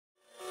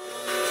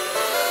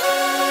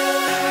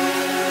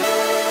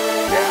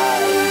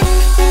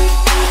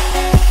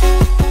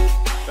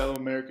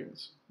fellow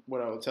Americans,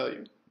 what I will tell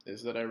you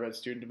is that I read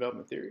student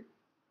development theory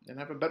and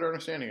have a better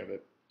understanding of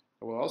it.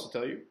 I will also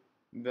tell you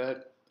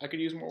that I could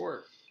use more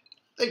work.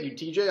 Thank you,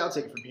 TJ. I'll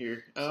take it from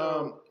here.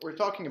 We're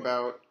talking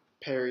about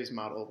Perry's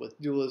model with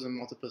dualism,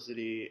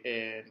 multiplicity,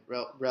 and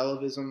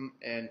relativism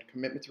and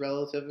commitment to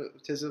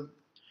relativism.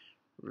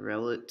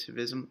 We're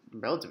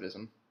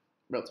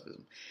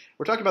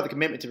talking about the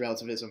commitment to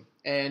relativism.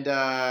 And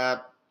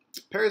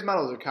Perry's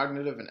model is a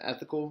cognitive and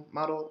ethical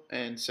model.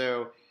 And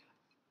so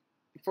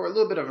for a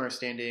little bit of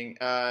understanding,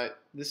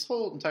 this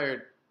whole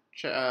entire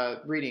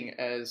reading,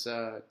 as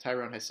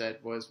Tyrone has said,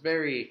 was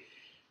very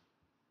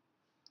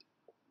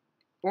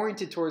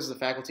oriented towards the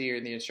faculty or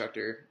the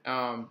instructor.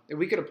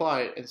 We could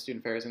apply it in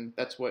student affairs, and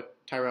that's what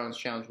Tyrone's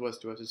challenge was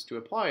to us, is to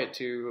apply it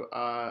to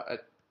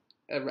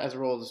as a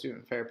role as a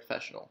student affair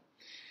professional.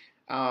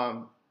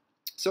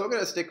 So I'm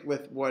going to stick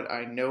with what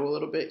I know a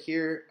little bit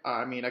here.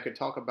 I mean, I could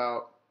talk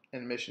about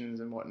admissions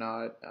and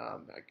whatnot.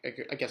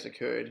 I guess I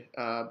could,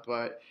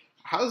 but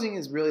housing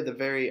is really the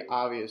very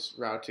obvious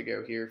route to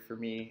go here for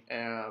me,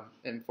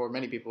 and for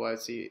many people I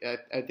think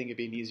it'd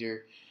be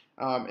easier.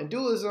 In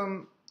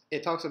dualism,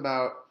 it talks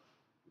about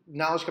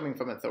knowledge coming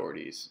from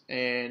authorities,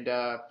 and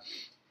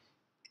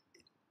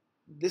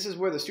this is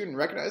where the student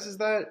recognizes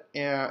that.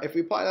 If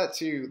we apply that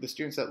to the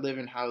students that live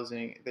in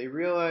housing, they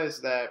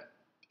realize that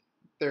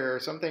there are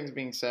some things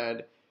being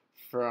said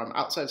from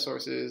outside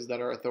sources that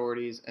are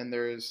authorities, and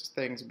there's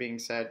things being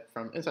said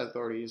from inside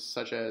authorities,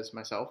 such as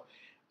myself,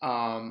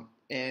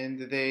 and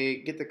they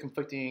get the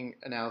conflicting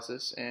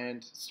analysis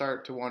and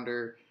start to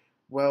wonder,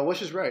 well,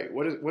 which is right?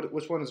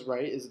 Which one is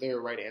right? Is there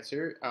a right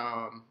answer?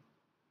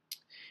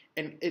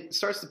 And it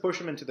starts to push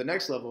them into the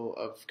next level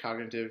of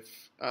cognitive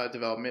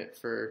development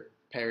for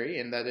Perry,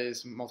 and that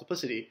is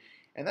multiplicity.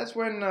 And that's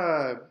when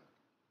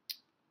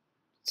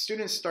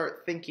students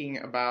start thinking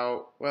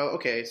about, well,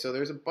 okay, so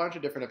there's a bunch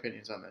of different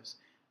opinions on this.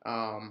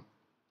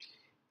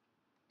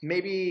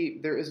 Maybe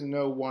there is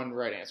no one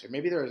right answer.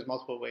 Maybe there is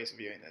multiple ways of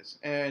viewing this.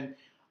 And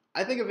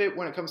I think of it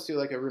when it comes to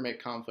like a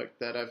roommate conflict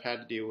that I've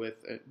had to deal with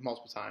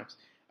multiple times.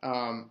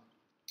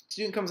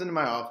 Student comes into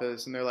my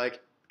office and they're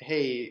like,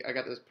 hey, I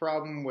got this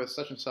problem with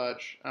such and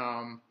such.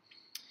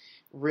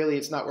 Really,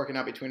 it's not working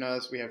out between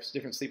us. We have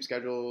different sleep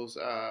schedules.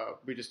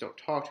 We just don't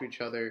talk to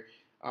each other.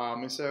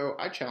 And so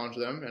I challenge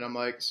them, and I'm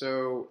like,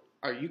 so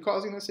are you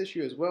causing this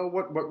issue as well?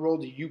 What role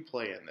do you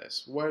play in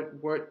this? What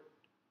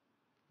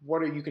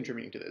are you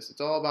contributing to this?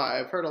 It's all about,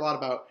 I've heard a lot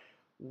about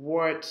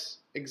what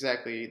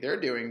exactly they're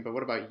doing, but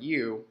what about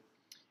you?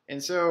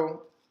 And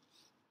so,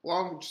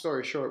 long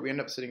story short, we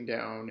end up sitting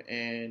down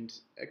and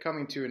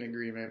coming to an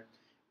agreement.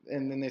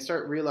 And then they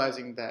start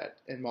realizing that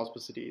in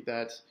multiplicity,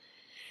 that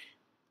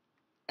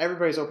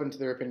everybody's open to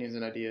their opinions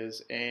and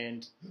ideas,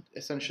 and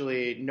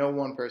essentially no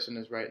one person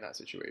is right in that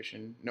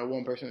situation. No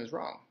one person is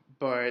wrong.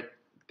 But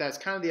that's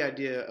kind of the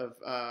idea of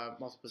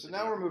multiplicity. So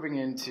now we're moving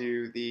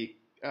into the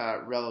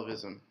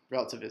relativism,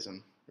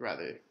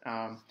 rather.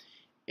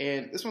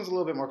 And this one's a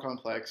little bit more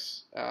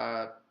complex.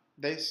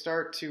 Students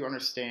start to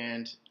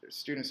understand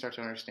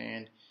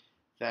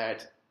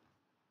that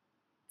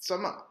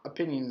some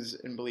opinions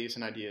and beliefs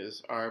and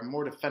ideas are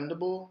more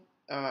defendable,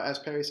 as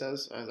Perry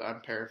says, as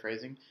I'm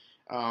paraphrasing,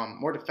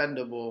 more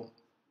defendable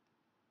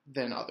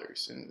than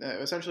others. And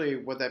essentially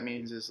what that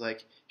means is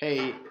like,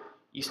 hey,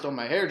 you stole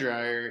my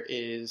hairdryer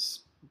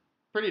is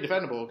pretty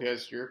defendable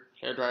because your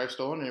hairdryer is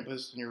stolen and it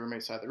was in your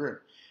roommate's side of the room.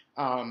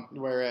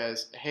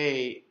 Whereas,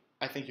 hey,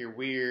 I think you're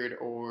weird,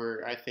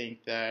 or I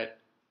think that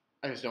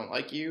I just don't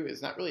like you,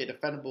 is not really a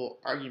defendable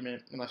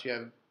argument unless you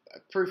have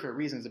proof or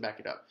reasons to back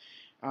it up.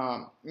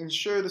 And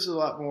sure, this is a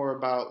lot more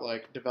about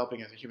like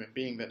developing as a human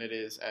being than it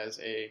is as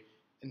a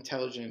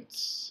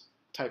intelligence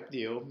type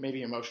deal,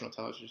 maybe emotional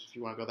intelligence if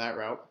you want to go that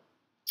route.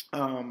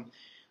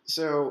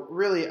 So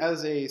really,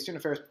 as a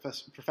student affairs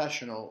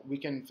professional, we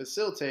can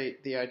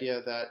facilitate the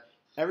idea that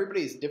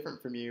everybody is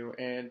different from you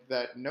and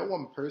that no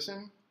one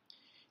person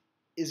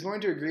is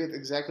going to agree with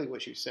exactly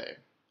what you say.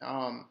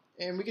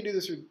 And we can do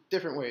this through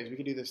different ways. We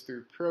can do this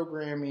through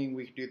programming.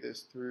 We can do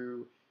this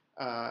through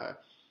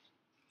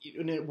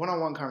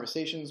one-on-one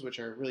conversations, which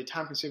are really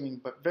time-consuming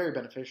but very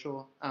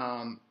beneficial.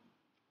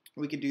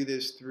 We could do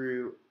this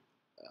through,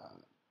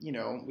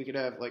 we could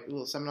have like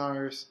little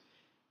seminars.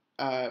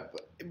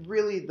 But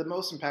really, the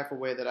most impactful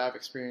way that I've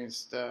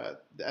experienced,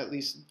 at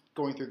least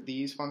going through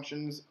these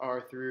functions,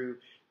 are through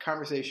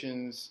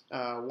conversations,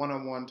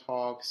 one-on-one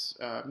talks,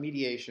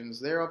 mediations.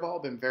 They have all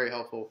been very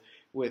helpful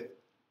with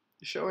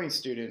showing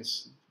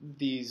students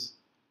these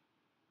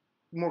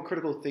more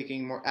critical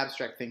thinking, more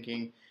abstract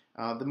thinking,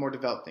 the more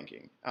developed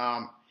thinking.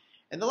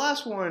 And the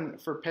last one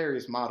for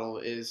Perry's model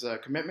is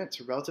commitment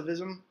to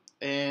relativism.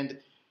 And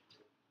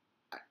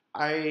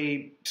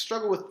I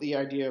struggle with the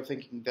idea of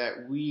thinking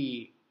that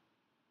we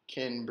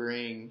can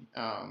bring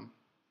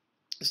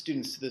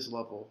students to this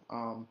level.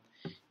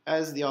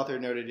 As the author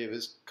noted, it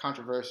was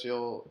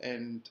controversial,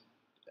 and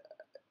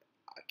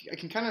I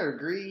can kind of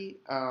agree.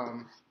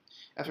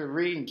 After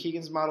reading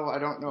Keegan's model, I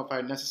don't know if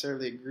I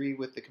necessarily agree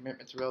with the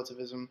commitment to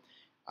relativism.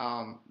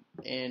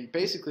 And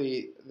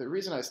basically, the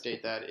reason I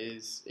state that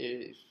is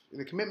if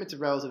the commitment to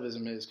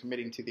relativism is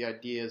committing to the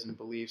ideas and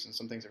beliefs, and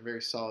some things are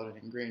very solid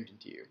and ingrained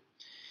into you.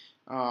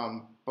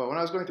 But when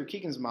I was going through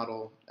Keegan's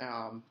model,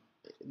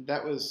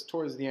 that was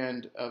towards the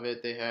end of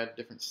it. They had a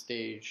different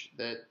stage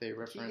that they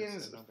referenced.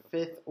 Keegan's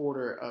fifth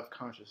order of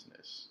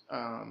consciousness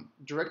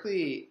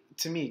directly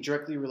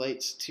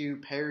relates to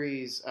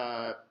Perry's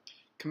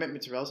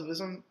commitment to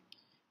relativism,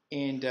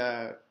 and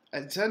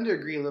I tend to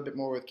agree a little bit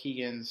more with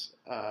Keegan's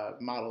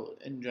model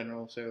in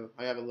general. So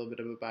I have a little bit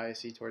of a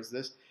bias towards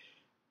this,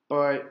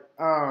 but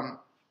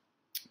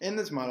in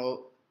this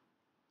model,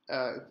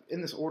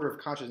 in this order of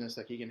consciousness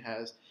that Keegan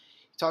has,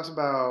 he talks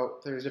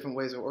about there's different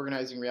ways of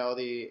organizing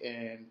reality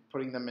and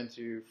putting them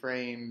into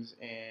frames,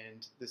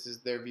 and this is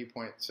their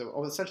viewpoint.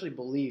 So essentially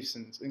beliefs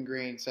and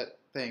ingrained set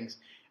things.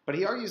 But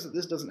he argues that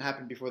this doesn't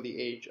happen before the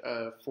age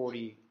of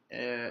 40,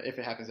 if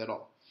it happens at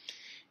all.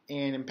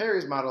 And in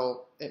Perry's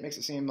model, it makes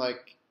it seem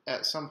like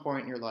at some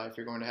point in your life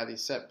you're going to have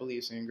these set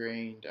beliefs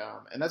ingrained,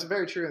 and that's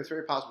very true and it's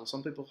very possible.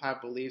 Some people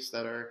have beliefs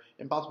that are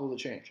impossible to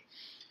change.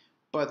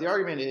 But the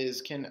argument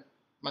is, can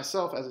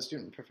myself as a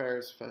student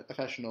affairs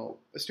professional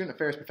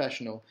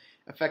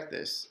affect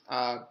this?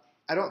 I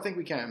don't think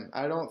we can.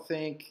 I don't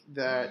think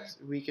that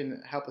we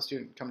can help a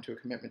student come to a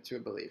commitment to a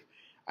belief.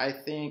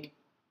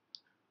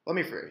 Let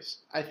me phrase.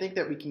 I think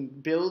that we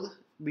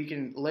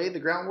can lay the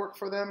groundwork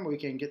for them. We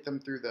can get them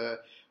through the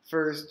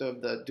first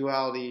of the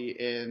duality,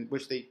 in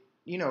which they,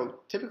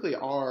 typically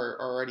are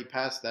already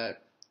past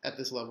that at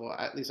this level.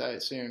 At least I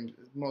assume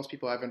most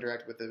people I've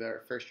interacted with in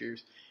their first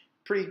years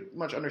pretty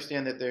much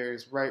understand that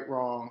there's right,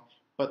 wrong,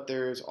 but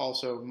there's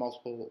also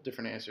multiple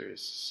different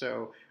answers.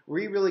 So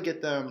we really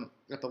get them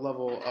at the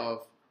level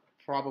of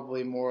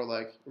probably more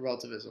like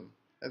relativism.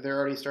 They're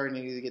already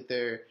starting to get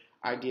their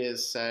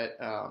ideas set.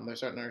 They're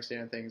starting to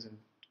understand things in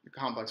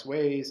complex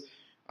ways.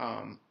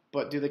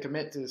 But do they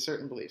commit to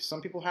certain beliefs?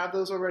 Some people have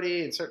those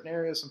already in certain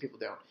areas. Some people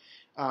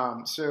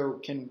don't. So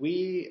can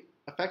we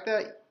affect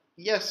that?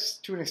 Yes,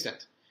 to an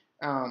extent.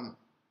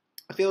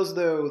 I feel as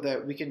though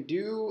that we can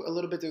do a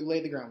little bit to lay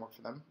the groundwork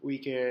for them. We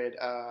could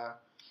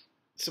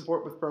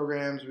support with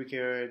programs. We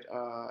could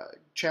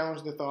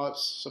challenge their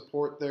thoughts,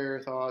 support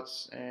their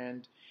thoughts,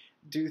 and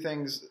do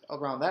things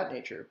around that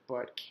nature.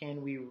 But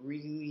can we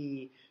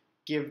really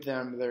give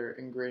them their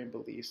ingrained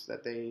beliefs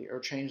or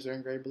change their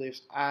ingrained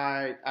beliefs?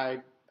 I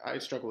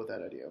struggle with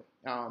that idea.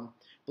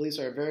 Beliefs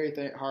are a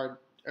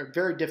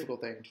very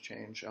difficult thing to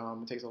change.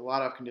 It takes a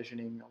lot of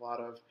conditioning, a lot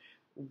of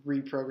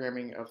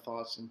reprogramming of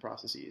thoughts and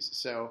processes.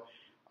 So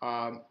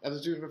as a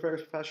student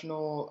affairs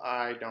professional,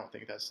 I don't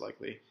think that's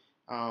likely.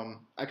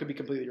 I could be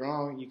completely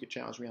wrong. You could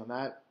challenge me on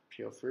that.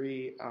 Feel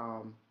free.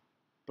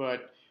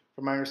 But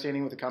from my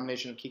understanding with the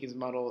combination of Keegan's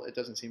model, it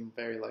doesn't seem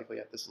very likely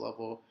at this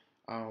level.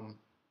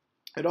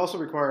 It also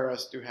requires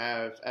us to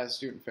have, as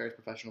student affairs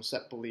professionals,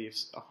 set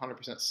beliefs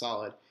 100%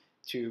 solid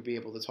to be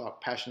able to talk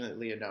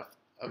passionately enough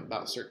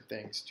about certain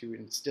things to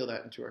instill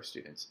that into our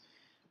students.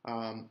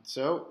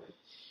 So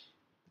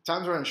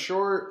time's running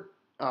short.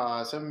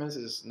 7 minutes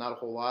is not a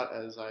whole lot,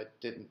 as I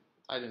didn't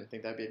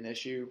think that'd be an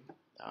issue.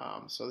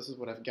 So this is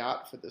what I've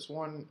got for this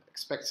one.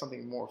 Expect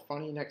something more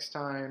funny next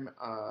time.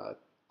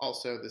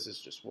 Also, this is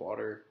just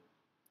water.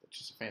 It's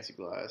just a fancy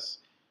glass.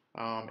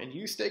 And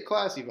you stay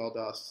classy,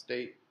 Valdosta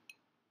State.